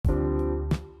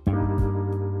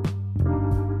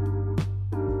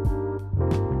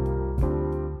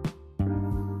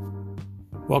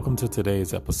Welcome to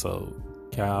today's episode.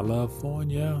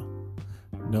 California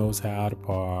knows how to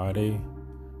party.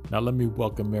 Now let me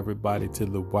welcome everybody to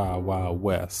the Wild Wild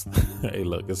West. Hey,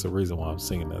 look, it's the reason why I'm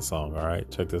singing that song, all right?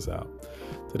 Check this out.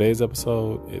 Today's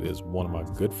episode, it is one of my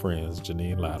good friends,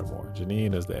 Janine Lattimore.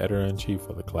 Janine is the editor-in-chief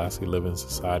of the Classy Living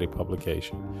Society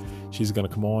publication. She's going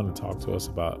to come on and talk to us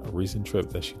about a recent trip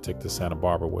that she took to Santa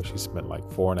Barbara, where she spent like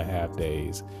 4.5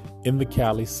 days in the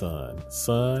Cali sun,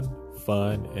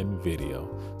 fun, and video.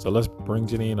 So let's bring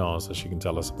Janine on so she can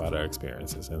tell us about her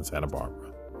experiences in Santa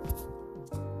Barbara.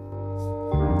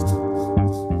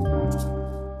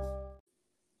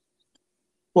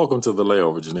 Welcome to the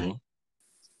layover, Janine.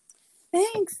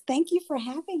 Thanks. Thank you for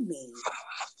having me.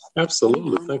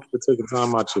 Absolutely. Thank you for taking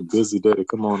time out your busy day to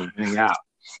come on and hang out.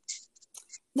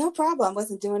 No problem. I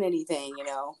wasn't doing anything,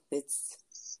 It's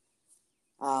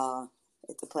a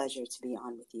pleasure to be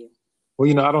on with you. Well,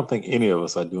 I don't think any of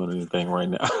us are doing anything right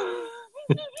now.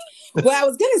 Well, I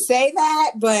was going to say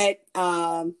that, but,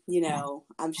 I'm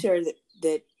sure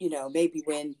that, maybe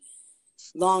when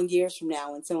long years from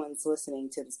now, when someone's listening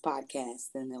to this podcast,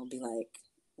 then they'll be like,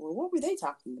 well, what were they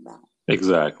talking about?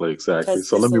 Exactly. Because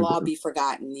So this will all be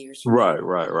forgotten years from now.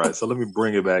 Right. So let me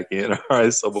bring it back in. All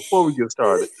right. So before we get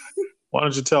started, why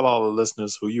don't you tell all the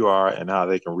listeners who you are and how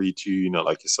they can reach you,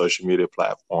 like your social media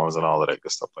platforms and all of that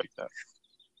good stuff like that.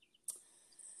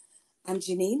 I'm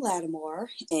Janine Lattimore,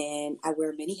 and I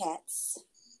wear many hats.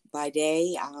 By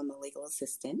day, I'm a legal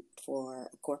assistant for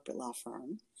a corporate law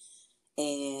firm,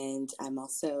 and I'm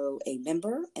also a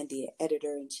member and the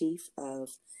editor-in-chief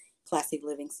of Classy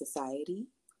Living Society,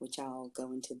 which I'll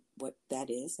go into what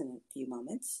that is in a few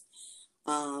moments.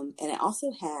 And I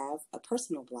also have a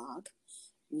personal blog,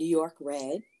 New York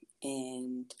Red,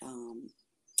 and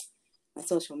my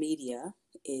social media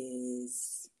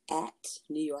is at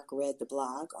New York Red, the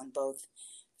blog, on both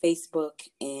Facebook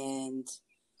and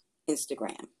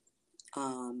Instagram.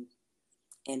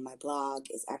 And my blog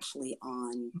is actually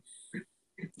on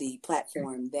the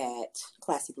platform that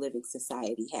Classic Living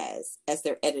Society has. As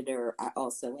their editor, I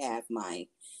also have my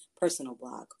personal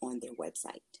blog on their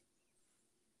website.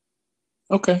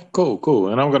 Okay, cool.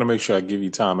 And I'm going to make sure I give you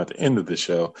time at the end of the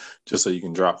show just so you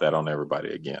can drop that on everybody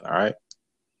again, all right?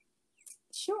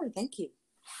 Sure, thank you.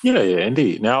 Yeah,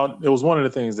 indeed. Now, it was one of the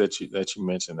things that you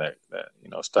mentioned that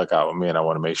stuck out with me, and I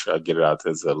want to make sure I get it out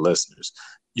to the listeners.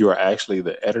 You are actually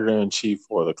the editor-in-chief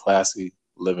for the Classy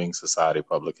Living Society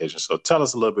publication. So tell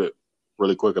us a little bit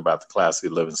really quick about the Classy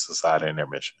Living Society and their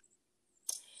mission.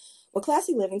 Well,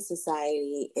 Classy Living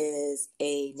Society is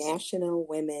a national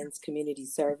women's community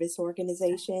service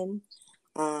organization.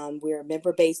 We're a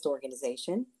member-based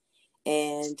organization,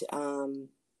 and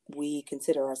we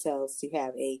consider ourselves to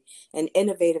have an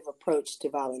innovative approach to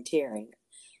volunteering.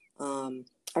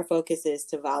 Our focus is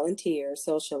to volunteer,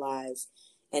 socialize,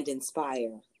 and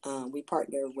inspire. We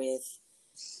partner with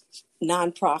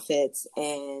nonprofits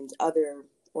and other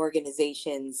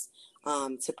organizations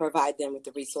to provide them with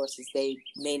the resources they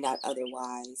may not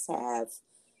otherwise have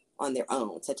on their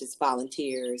own, such as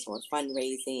volunteers or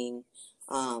fundraising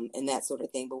and that sort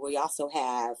of thing. But we also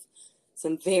have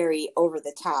some very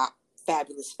over-the-top,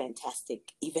 fabulous,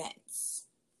 fantastic events.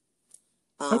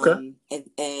 Okay.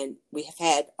 And we have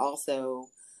had also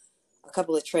a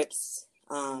couple of trips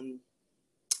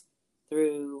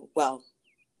through our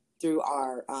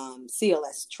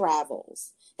CLS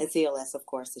travels. And CLS, of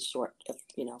course, is short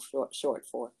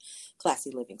for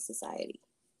Classy Living Society.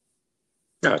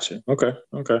 Gotcha. Okay.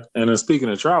 And then speaking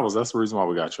of travels, that's the reason why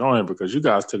we got you on here, because you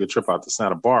guys took a trip out to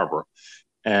Santa Barbara.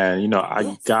 And,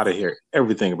 I got to hear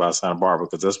everything about Santa Barbara,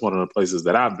 because that's one of the places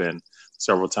that I've been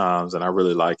several times. And I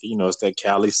really like it. It's that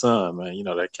Cali sun, man,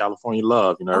 that California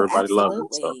love, everybody loves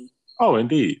it. So, oh,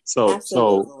 indeed.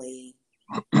 Absolutely.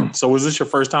 So was this your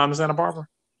first time in Santa Barbara?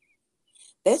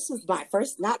 This was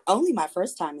not only my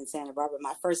first time in Santa Barbara,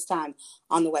 my first time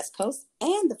on the West Coast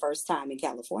and the first time in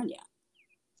California.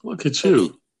 Look at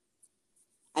you.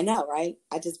 I know, right?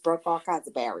 I just broke all kinds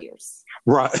of barriers.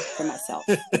 Right. For myself.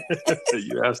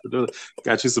 You have to do it.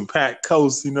 Got you some packed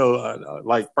coats,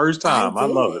 like first time. I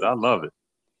love it.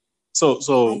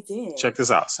 So check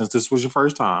this out. Since this was your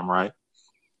first time, right?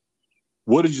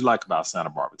 What did you like about Santa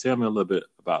Barbara? Tell me a little bit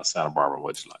about Santa Barbara.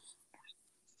 What you like?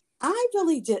 I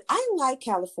really did. I like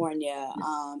California.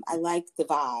 I liked the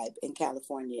vibe in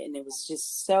California, and it was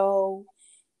just so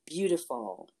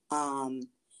beautiful.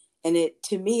 And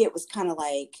to me, it was kind of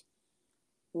like,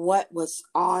 what was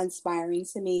awe-inspiring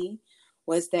to me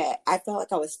was that I felt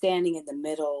like I was standing in the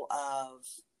middle of,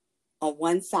 on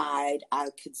one side, I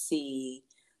could see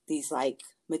these like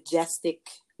majestic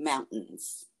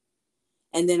mountains.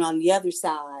 And then on the other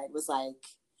side was like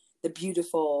the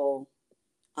beautiful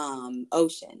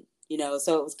ocean,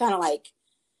 so it was kind of like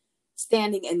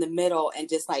standing in the middle, and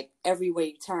just like everywhere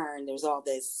you turn, there's all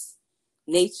this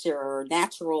natural,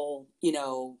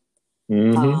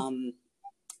 Mm-hmm.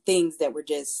 things that were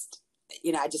just,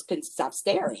 I just couldn't stop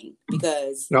staring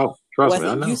because Oh, I trust me, I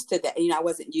wasn't know. used to that. I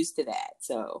wasn't used to that.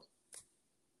 So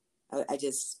I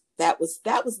just, that was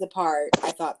the part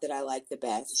I thought that I liked the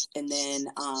best. And then,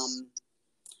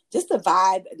 just the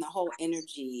vibe and the whole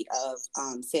energy of,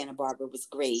 Santa Barbara was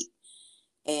great.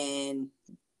 And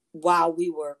while we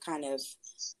were kind of,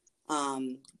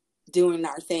 um, doing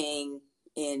our thing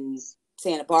in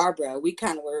Santa Barbara, we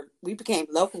became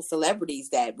local celebrities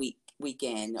that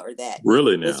weekend, or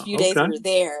Really those now. few days Okay. we were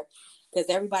there, because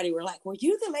everybody were like, "Were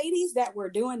you the ladies that were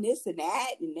doing this and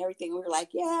that and everything?" We were like,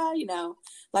 "Yeah,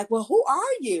 like, well, who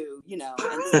are you?"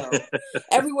 And so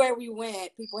everywhere we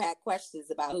went, people had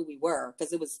questions about who we were,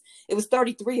 because it was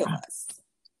 33 of us.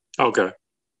 Okay.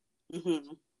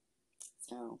 Hmm.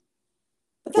 So,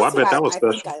 but Well, I that's what bet that was I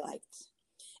think special. I liked.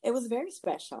 It was very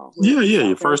special. Yeah, We yeah. Your felt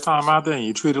very first time special. out there and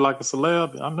you treated like a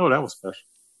celeb. I know that was special.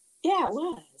 Yeah, it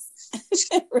was.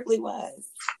 It really was.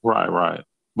 Right, right.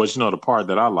 But the part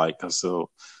that I like,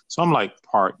 so I'm like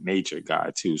part nature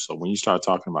guy too. So when you start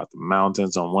talking about the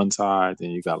mountains on one side, then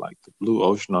you got like the blue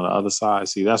ocean on the other side.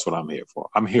 See, that's what I'm here for.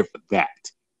 I'm here for that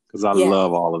because I Yeah.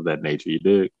 love all of that nature. You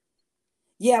dig?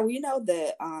 Yeah, well,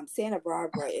 the Santa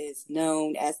Barbara is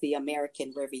known as the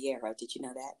American Riviera. Did you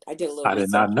know that? I did a little I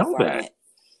did not research know before I that. went.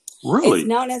 It's Really?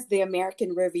 known as the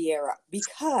American Riviera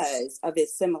because of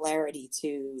its similarity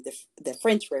to the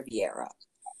French Riviera.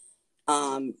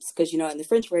 Because in the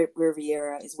French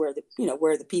Riviera is where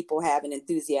the people have an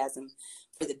enthusiasm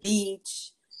for the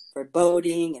beach, for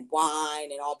boating and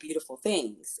wine and all beautiful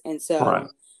things, and Right. so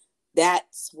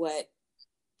that's what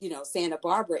Santa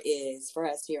Barbara is for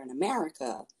us here in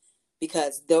America,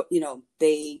 because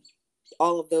they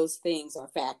all of those things are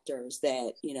factors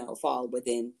that fall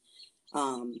within,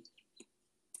 um,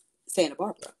 Santa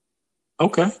Barbara.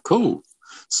 Okay, cool.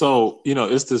 So,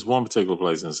 it's this one particular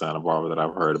place in Santa Barbara that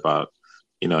I've heard about,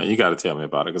 and you got to tell me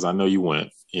about it because I know you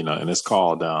went, and it's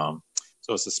called,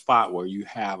 so it's a spot where you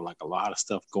have like a lot of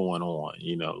stuff going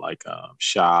on, like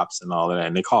shops and all of that.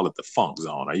 And they call it the Funk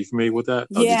Zone. Are you familiar with that?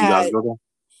 Or did you guys Yeah, go there?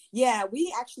 yeah.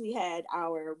 We actually had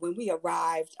when we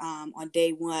arrived, on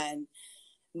day one,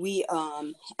 we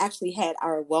actually had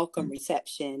our welcome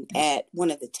reception at one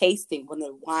of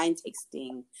the wine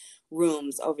tasting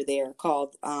rooms over there,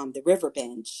 called, the River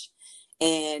Bench,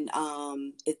 and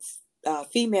it's a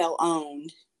female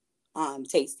owned,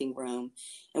 tasting room,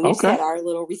 and we just Okay. had our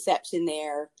little reception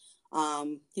there.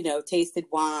 Tasted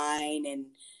wine and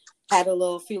had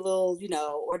a few little,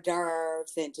 hors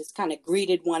d'oeuvres, and just kind of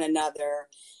greeted one another,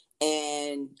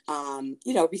 and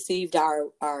received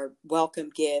our welcome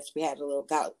gift. We had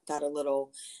got a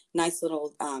little nice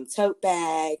little, tote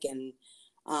bag, and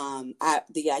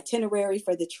the itinerary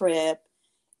for the trip,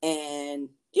 and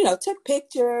took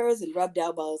pictures and rubbed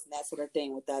elbows and that sort of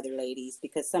thing with the other ladies,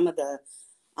 because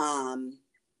um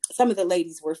some of the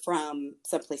ladies were from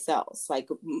someplace else. Like,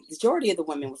 majority of the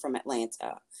women were from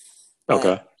Atlanta, but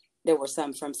Okay. there were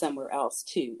some from somewhere else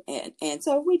too. And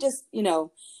so we just,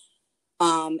 and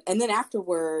then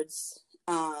afterwards,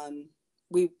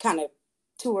 we kind of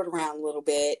toured around a little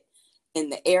bit in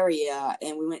the area,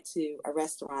 and we went to a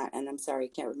restaurant, and I'm sorry, I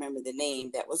can't remember the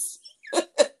name, that was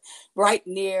right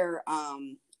near,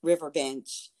 River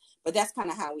Bench. But that's kind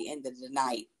of how we ended the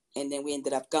night. And then we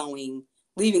ended up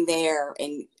leaving there.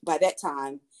 And by that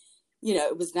time,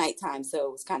 it was nighttime, so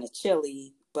it was kind of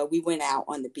chilly. But we went out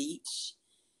on the beach,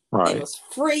 and it Right. was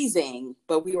freezing,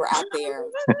 but we were out there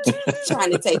trying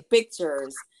to take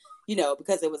pictures,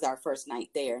 because it was our first night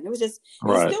there. And it was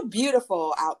Right. still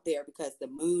beautiful out there because the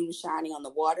moon was shining on the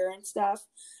water and stuff.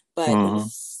 But Hmm. it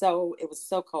was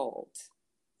so cold.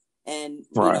 And,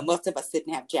 Right. most of us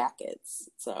didn't have jackets.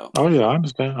 So, Oh yeah, I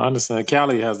understand. I understand.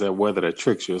 Cali has that weather that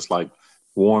tricks you. It's like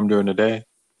warm during the day,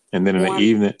 and then in the warm,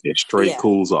 evening it straight yeah,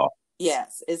 cools off.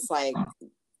 yes. It's like,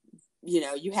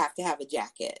 you have to have a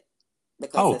jacket,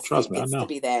 because Oh, trust it me, I gets to know.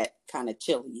 be that kind of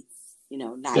chilly,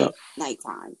 Yeah.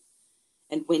 nighttime,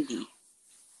 and windy.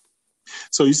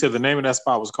 So you said the name of that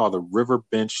spot was called the River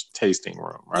Bench Tasting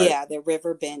Room, right? Yeah, the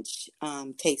River Bench,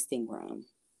 tasting room.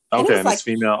 And it Okay, was and it's like,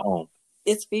 female owned.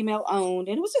 it's female owned,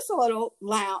 and it was just a little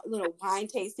lounge, little wine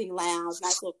tasting lounge,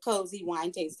 nice little cozy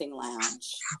wine tasting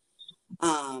lounge.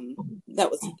 That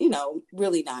was,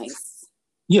 really nice.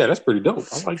 Yeah, that's pretty dope.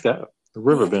 I like that. The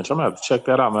River Yeah, Bench. I'm gonna have to check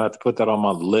that out. I'm gonna have to put that on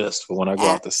my list for when I go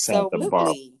out to Santa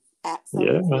Barbara. absolutely,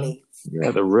 Yeah, man. absolutely.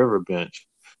 Yeah, the River Bench.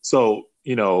 So,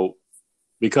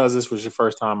 because this was your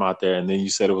first time out there, and then you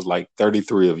said it was like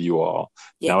 33 of you all.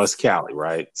 Now it's Yes. Cali,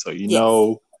 right? So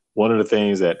Yes. one of the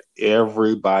things that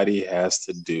everybody has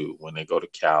to do when they go to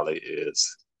Cali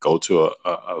is go to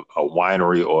a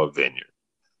winery or a vineyard.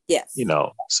 Yes.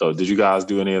 So did you guys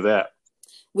do any of that?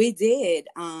 We did.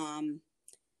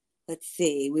 Let's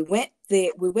see. We went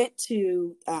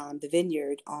to the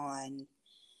vineyard um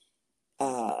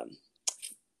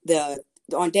the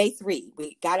on day 3.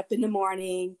 We got up in the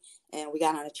morning and we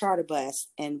got on a charter bus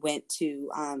and went to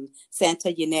Santa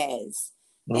Ynez.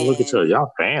 Oh, look at you, And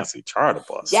y'all fancy charter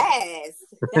bus. yes,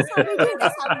 that's how we do.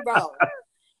 That's how we roll.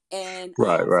 And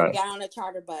Right, so we right. got on a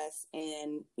charter bus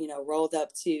and rolled up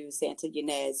to Santa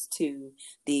Ynez to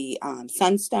the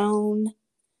Sunstone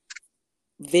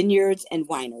Vineyards and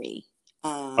Winery.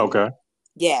 Okay.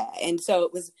 Yeah, and so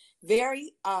it was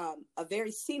a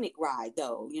very scenic ride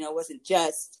though. It wasn't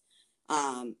just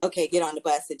okay, get on the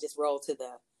bus and just roll to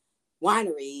the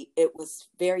winery. It was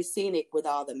very scenic with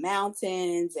all the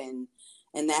mountains and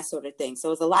that sort of thing. So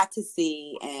it was a lot to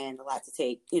see and a lot to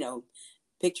take,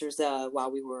 pictures of while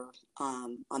we were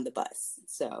on the bus.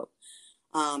 So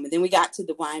and then we got to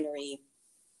the winery,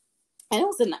 and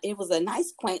it was a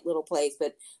nice, quaint little place.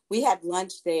 But we had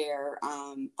lunch there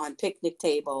on picnic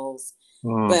tables.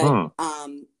 But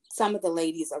Mm-hmm. some of the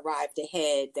ladies arrived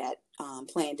ahead that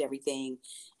planned everything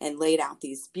and laid out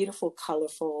these beautiful,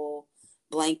 colorful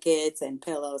blankets and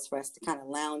pillows for us to kind of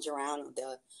lounge around on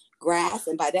the grass.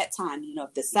 And by that time,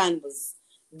 the sun was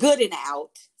good and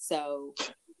out, so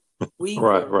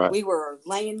Right, right. we were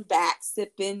laying back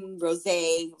sipping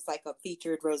rosé. It was like a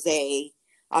featured rosé,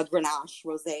 a Grenache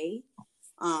rosé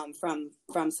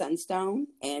from Sunstone,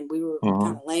 and we were Mm-hmm.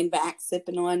 kind of laying back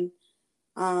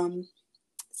um,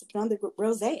 sipping on the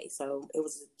rosé. So it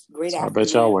was a great So I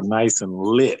bet y'all were afternoon. nice and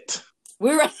lit.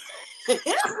 We were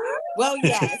well,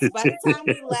 yes. By the time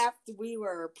we left, we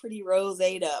were pretty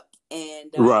roséed up,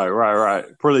 and Right, right, right.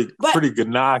 but Pretty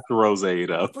ganache rosé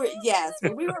up. yes,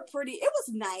 but we were pretty. It was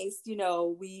nice,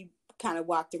 we kind of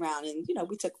walked around and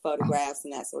we took photographs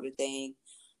and that sort of thing.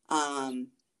 Um,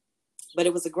 but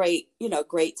it was a great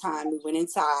time. We went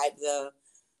inside the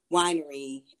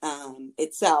winery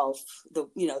itself,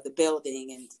 the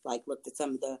building, and like looked at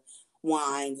some of the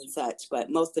wines and such. But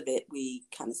most of it, we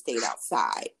kind of stayed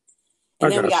outside.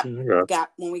 And I then got you. I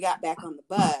got you. when we got back on the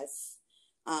bus,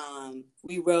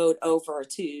 we rode over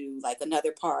to like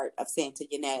another part of Santa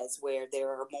Ynez where there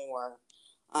are more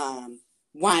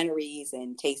wineries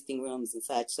and tasting rooms and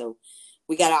such. So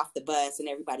we got off the bus and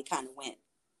everybody kind of went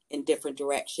in different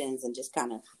directions and just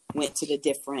kind of went to the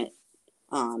different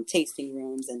tasting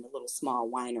rooms and the little small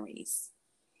wineries.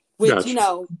 Which, Got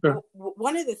you. Okay.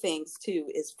 one of the things too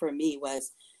is for me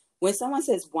was when someone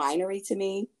says winery to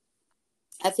me,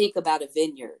 I think about a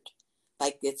vineyard.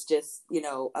 Like it's just, you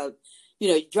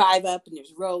drive up and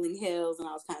there's rolling hills and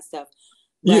all this kind of stuff.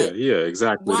 Yeah, But yeah,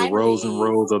 exactly. The rows and wineries,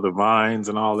 rows of the vines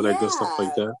and all of that good stuff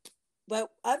like yeah. that. But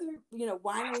other,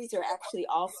 wineries are actually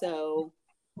also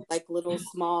like little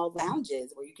small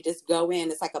lounges where you could just go in.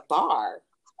 It's like a bar,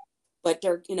 but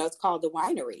they're, it's called the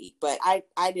winery. But I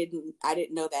didn't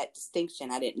know that distinction.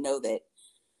 I didn't know that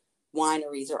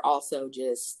wineries are also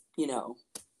just,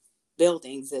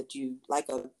 buildings that you like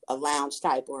a lounge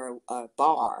type or a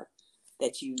bar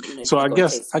that So you I go and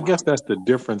guess taste I guess wine. that's the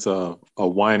difference of a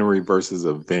winery versus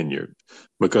a vineyard,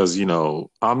 because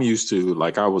I'm used to,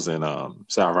 like, I was in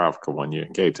South Africa one year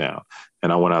in Cape Town,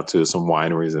 and I went out to some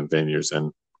wineries and vineyards,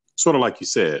 and sort of like you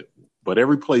said, but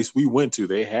every place we went to,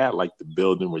 they had like the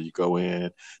building where you go in,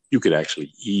 you could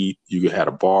actually eat, you had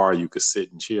a bar, you could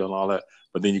sit and chill and all that.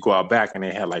 But then you go out back and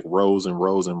they had like rows and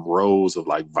rows and rows of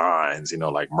like vines,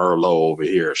 like Merlot over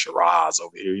here, Shiraz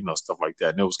over here, stuff like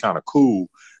that. And it was kind of cool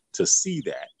to see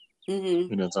that,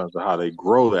 Mm-hmm. in terms of how they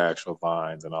grow the actual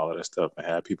vines and all of that stuff, and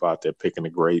have people out there picking the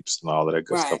grapes and all of that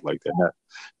good stuff Right. like that.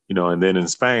 And then in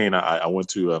Spain, I went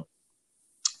to a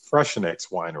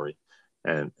Freshenex winery,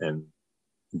 and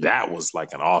that was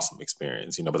like an awesome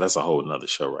experience, but that's a whole nother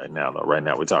show right now, though. Right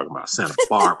now, we're talking about Santa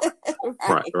Barbara. Right,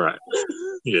 Right. right.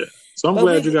 Yeah. So I'm But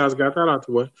glad you with guys got that out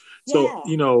the way. So,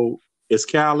 yeah. it's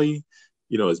Cali,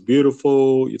 it's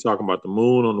beautiful. You're talking about the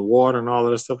moon on the water and all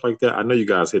of that stuff like that. I know you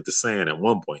guys hit the sand at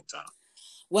one point in time.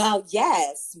 Well,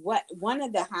 yes. What one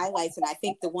of the highlights, and I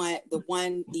think the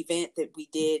one event that we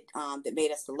did that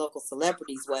made us the local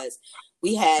celebrities was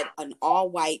we had an all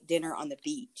white dinner on the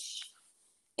beach,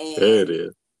 There it and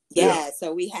is. Yeah. yeah,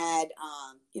 so we had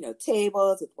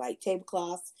tables with white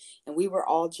tablecloths, and we were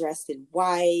all dressed in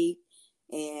white,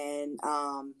 and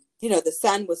the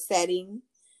sun was setting,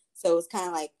 so it was kind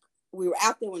of like we were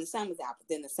out there when the sun was out, but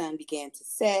then the sun began to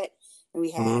set, And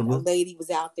we had a Mm-hmm. lady was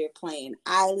out there playing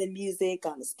island music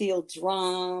on a steel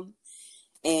drum.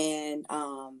 And,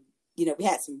 we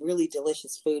had some really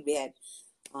delicious food. We had,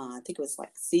 I think it was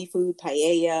like seafood,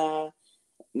 paella,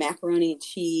 macaroni and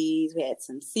cheese. We had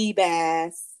some sea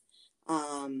bass,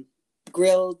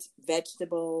 grilled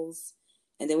vegetables.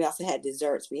 And then we also had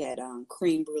desserts. We had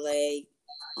cream brulee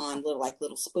on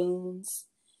little spoons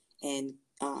and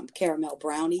caramel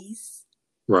brownies.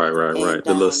 Right. And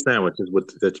The little sandwiches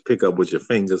that you pick up with your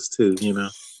fingers too,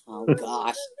 oh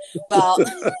gosh, well,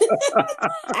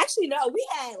 actually no, we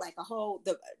had like a whole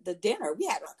the dinner. We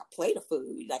had like a plate of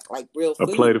food, like real A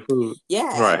food. plate of food.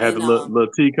 Yeah, Right. Had the and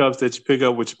little teacups that you pick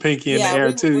up with your pinky in the yeah, air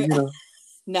we too,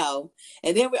 no,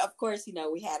 and then of course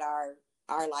we had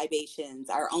our libations,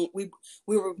 our own. We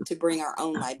were to bring our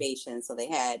own libations, so they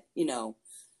had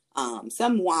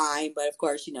some wine, but of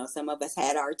course some of us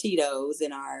had our Tito's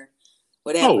and our Oh,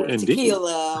 whatever indeed.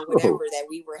 tequila, Oh. whatever that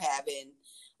we were having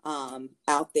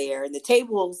out there. And the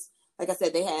tables, like I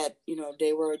said, they had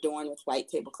they were adorned with white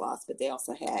tablecloths, but they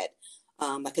also had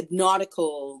like a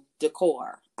nautical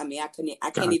decor. I mean, I can't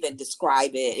Gotcha. even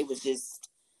describe it. It was just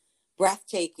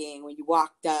breathtaking when you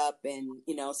walked up, and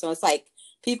so it's like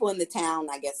people in the town,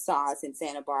 I guess, saw us in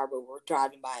Santa Barbara, were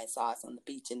driving by and saw us on the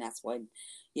beach, and that's when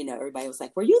everybody was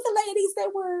like, "Were you the ladies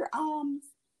that were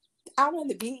out on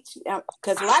the beach?"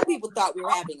 Because a lot of people thought we were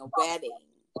having a wedding,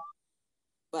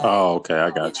 but Oh, okay,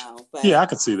 I got you. but Yeah, I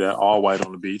can see that. All white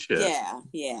on the beach, yes.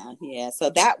 yeah. So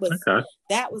that Okay.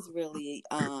 was really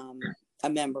a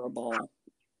memorable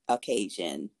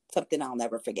occasion, something I'll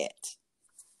never forget.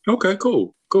 Okay,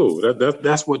 cool.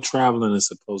 That's what traveling is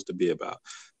supposed to be about.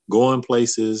 Going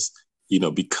places,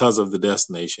 because of the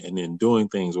destination and then doing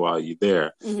things while you're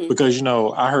there. Mm-hmm. Because,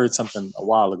 I heard something a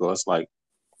while ago. It's like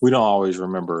we don't always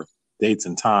remember dates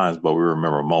and times, but we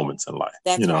remember moments in life.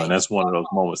 That's And right. that's one of those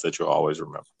moments that you'll always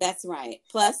remember. That's right.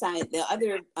 Plus, the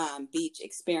other beach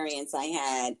experience I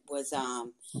had was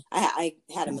I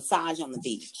had a massage on the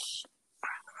beach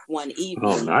one Oh,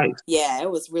 evening. nice. Yeah, it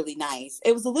was really nice.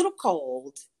 It was a little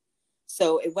cold,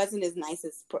 so it wasn't as nice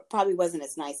as probably wasn't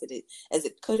as nice as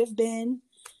it could have been.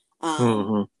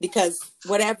 Mm-hmm. Because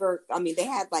whatever, I mean, they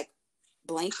had like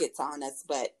blankets on us,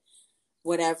 but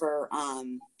whatever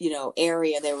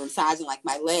area they were massaging, like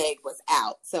my leg was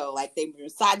out, so like they were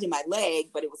massaging my leg,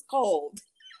 but it was cold.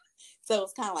 So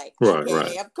it's kind of like, Right.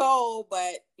 okay, I'm cold,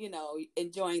 but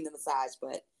enjoying the massage,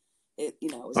 but it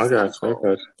was I just a little got you.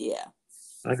 cold. Yeah.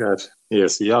 I got you. Yeah,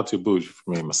 see, y'all too bougie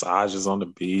for me. Massages on the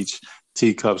beach,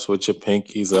 teacups with your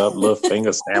pinkies up, little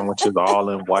finger sandwiches all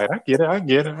in white. I get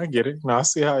it. Now, I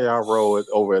see how y'all roll it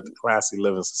over at the Classy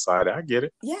Living Society. I get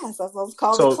it. Yes, that's what it's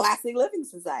called, the So Classy Living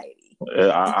Society.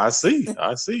 I see.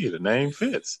 The name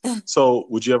fits. So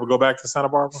would you ever go back to Santa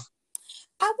Barbara?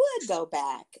 I would go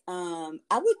back. And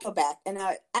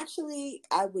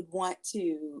I would want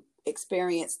to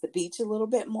experience the beach a little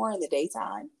bit more in the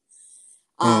daytime.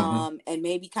 Mm-hmm. And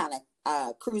maybe kind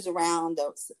of cruise around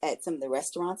at some of the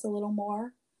restaurants a little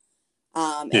more.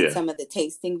 And some of the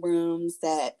tasting rooms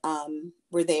that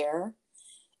were there.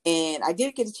 And I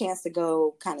did get a chance to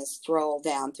go kind of stroll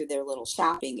down through their little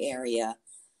shopping area.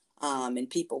 And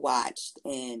people watched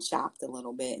and shopped a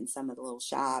little bit in some of the little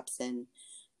shops, and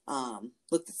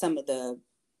looked at some of the,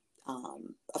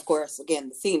 of course, again,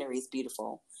 the scenery is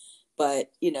beautiful.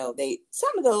 But,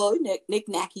 some of the little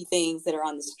knick-knacky things that are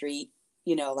on the street,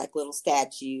 like little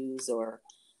statues or,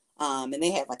 and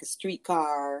they had like a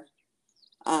streetcar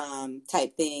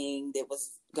type thing that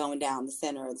was going down the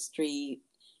center of the street.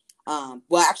 Well,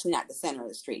 actually not the center of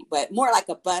the street, but more like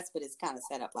a bus, but it's kind of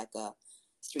set up like a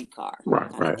streetcar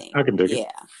kind of thing. I can dig it.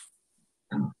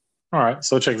 Yeah. All right.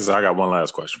 So check this out. I got one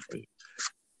last question for you.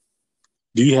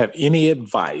 Do you have any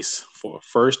advice for a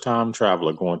first-time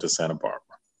traveler going to Santa Barbara?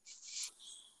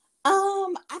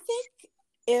 I think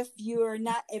if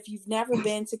you've never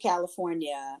been to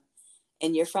California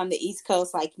and you're from the East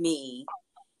Coast like me,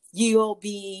 you'll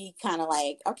be kind of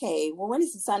like, okay, well, when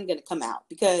is the sun going to come out?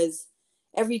 Because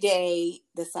every day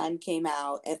the sun came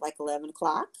out at like 11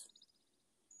 o'clock.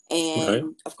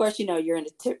 And of course, you're in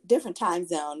a different time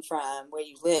zone from where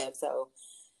you live. So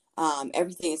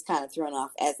everything is kind of thrown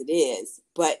off as it is.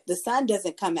 But the sun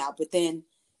doesn't come out. But then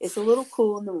it's a little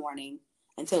cool in the morning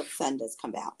until the sun does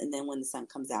come out. And then when the sun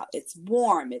comes out, it's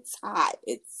warm, it's hot,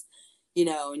 it's,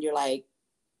 and you're like,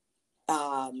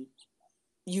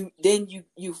 you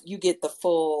get the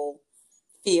full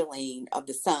feeling of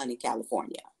the sun in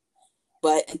California.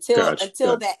 But until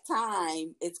that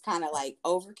time, it's kind of like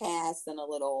overcast and a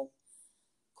little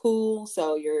cool.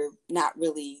 So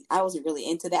I wasn't really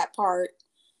into that part.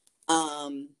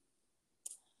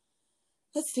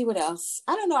 let's see what else.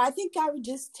 I don't know. I think I would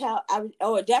just tell. I would.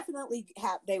 Oh, definitely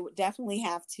have. They would definitely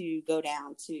have to go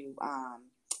down to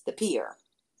the pier,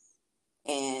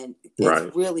 and it's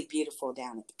Right. really beautiful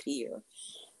down at the pier.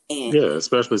 And Yeah,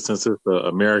 especially since it's the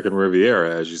American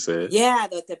Riviera, as you said. yeah,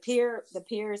 the pier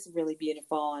is really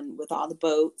beautiful, and with all the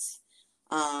boats.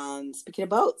 Speaking of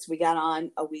boats, we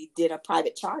did a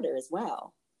private charter as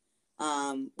well.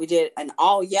 We did an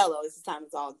all yellow. This time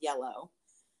it's all yellow.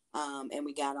 And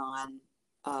we got on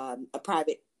a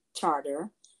private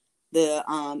charter, the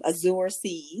Azure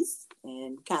Seas,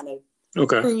 and kind of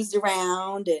Okay. cruised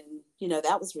around, and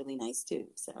that was really nice too.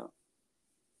 So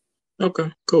Okay,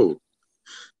 cool.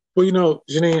 Well,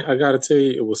 Janine, I got to tell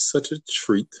you, it was such a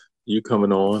treat you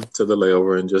coming on to the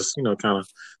layover and just, kind of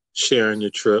sharing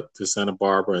your trip to Santa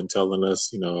Barbara and telling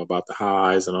us, about the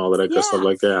highs and all of that good stuff yeah,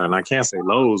 like that. And I can't say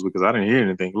lows because I didn't hear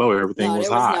anything low. Everything no, was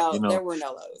high. there were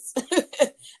no lows.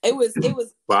 It was.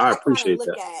 Well, I I kind of appreciate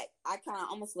that. I kind of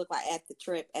almost look like at the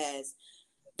trip as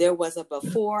there was a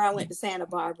before I went to Santa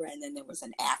Barbara, and then there was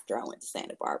an after I went to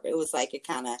Santa Barbara. It was like it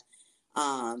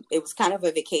was kind of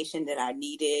a vacation that I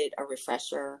needed, a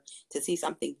refresher to see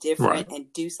something different Right.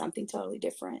 and do something totally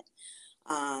different.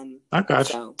 I got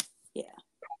you. So yeah.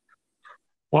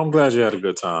 Well, I'm glad you had a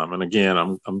good time. And again,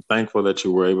 I'm thankful that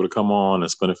you were able to come on and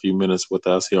spend a few minutes with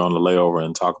us here on the layover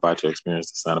and talk about your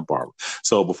experience in Santa Barbara.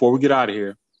 So before we get out of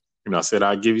here, I said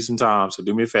I'd give you some time. So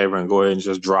do me a favor and go ahead and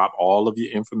just drop all of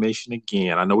your information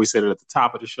again. I know we said it at the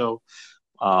top of the show,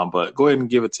 but go ahead and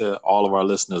give it to all of our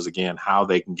listeners again, how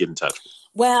they can get in touch with you.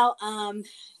 Well,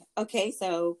 okay,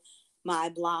 so my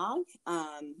blog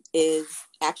is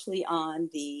actually on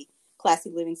the Classy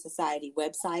Living Society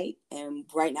website, and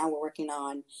right now we're working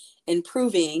on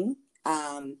improving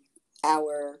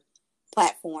our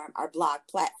platform, our blog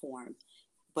platform,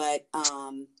 but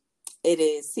it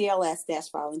is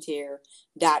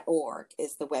cls-volunteer.org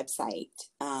is the website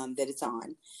that it's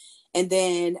on. And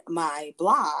then my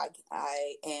blog,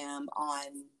 I am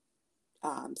on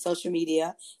social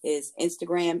media, is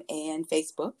Instagram and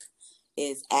Facebook,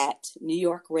 is at New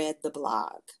York Read the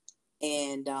Blog.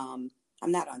 And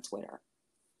I'm not on Twitter,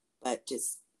 but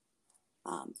just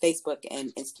Facebook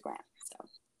and Instagram. So,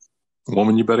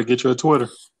 Woman, you better get you a Twitter.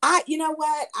 you know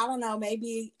what? I don't know.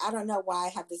 Maybe, I don't know why I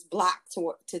have this block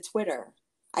to Twitter.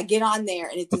 I get on there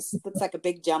and it just looks like a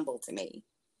big jumble to me.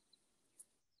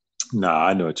 Nah,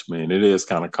 I know what you mean. It is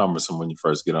kind of cumbersome when you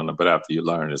first get on it, but after you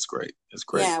learn, it's great. It's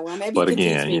great. Yeah, well, maybe But you can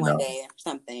teach again, me one day or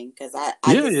something, because I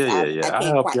yeah. I can't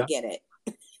help you. quite get it.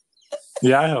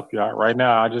 Yeah, I help you out. Right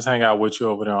now, I just hang out with you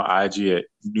over there on IG at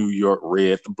New York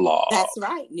Read the Blog. That's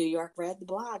right. New York Read the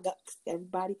Blog.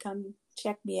 Everybody come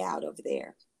check me out over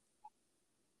there.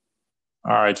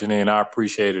 All right, Janine, I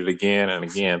appreciate it again. And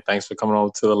again, thanks for coming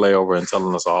over to the layover and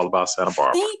telling us all about Santa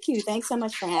Barbara. Thank you. Thanks so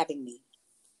much for having me.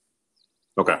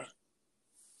 Okay. Bye.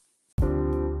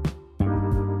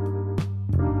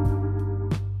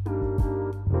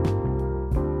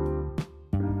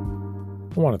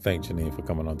 I want to thank Janine for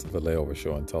coming on to the Layover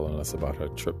Show and telling us about her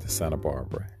trip to Santa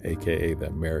Barbara, a.k.a. the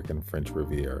American French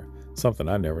Riviera, something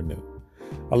I never knew.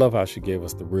 I love how she gave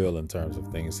us the real in terms of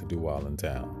things to do while in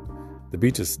town. The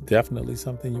beach is definitely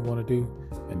something you want to do,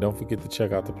 and don't forget to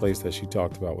check out the place that she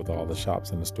talked about with all the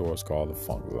shops and the stores called the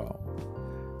Funk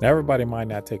Zone. Now, everybody might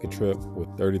not take a trip with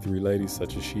 33 ladies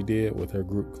such as she did with her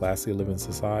group Classy Living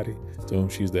Society, to whom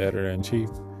she's the editor-in-chief,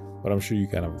 but I'm sure you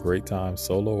can have a great time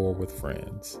solo or with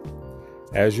friends.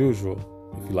 As usual,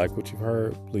 if you like what you've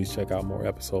heard, please check out more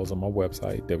episodes on my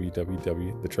website,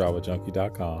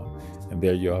 www.thetraveljunkie.com, and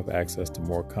there you'll have access to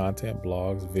more content,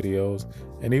 blogs, videos,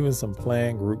 and even some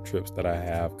planned group trips that I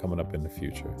have coming up in the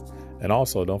future. And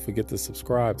also, don't forget to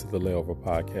subscribe to the Layover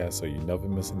Podcast so you never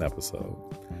miss an episode.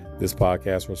 This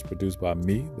podcast was produced by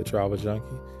me, the Travel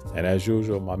Junkie, and as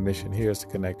usual, my mission here is to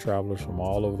connect travelers from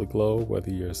all over the globe, whether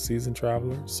you're a seasoned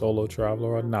traveler, solo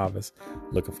traveler, or a novice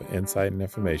looking for insight and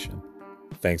information.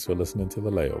 Thanks for listening to The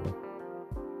Layover.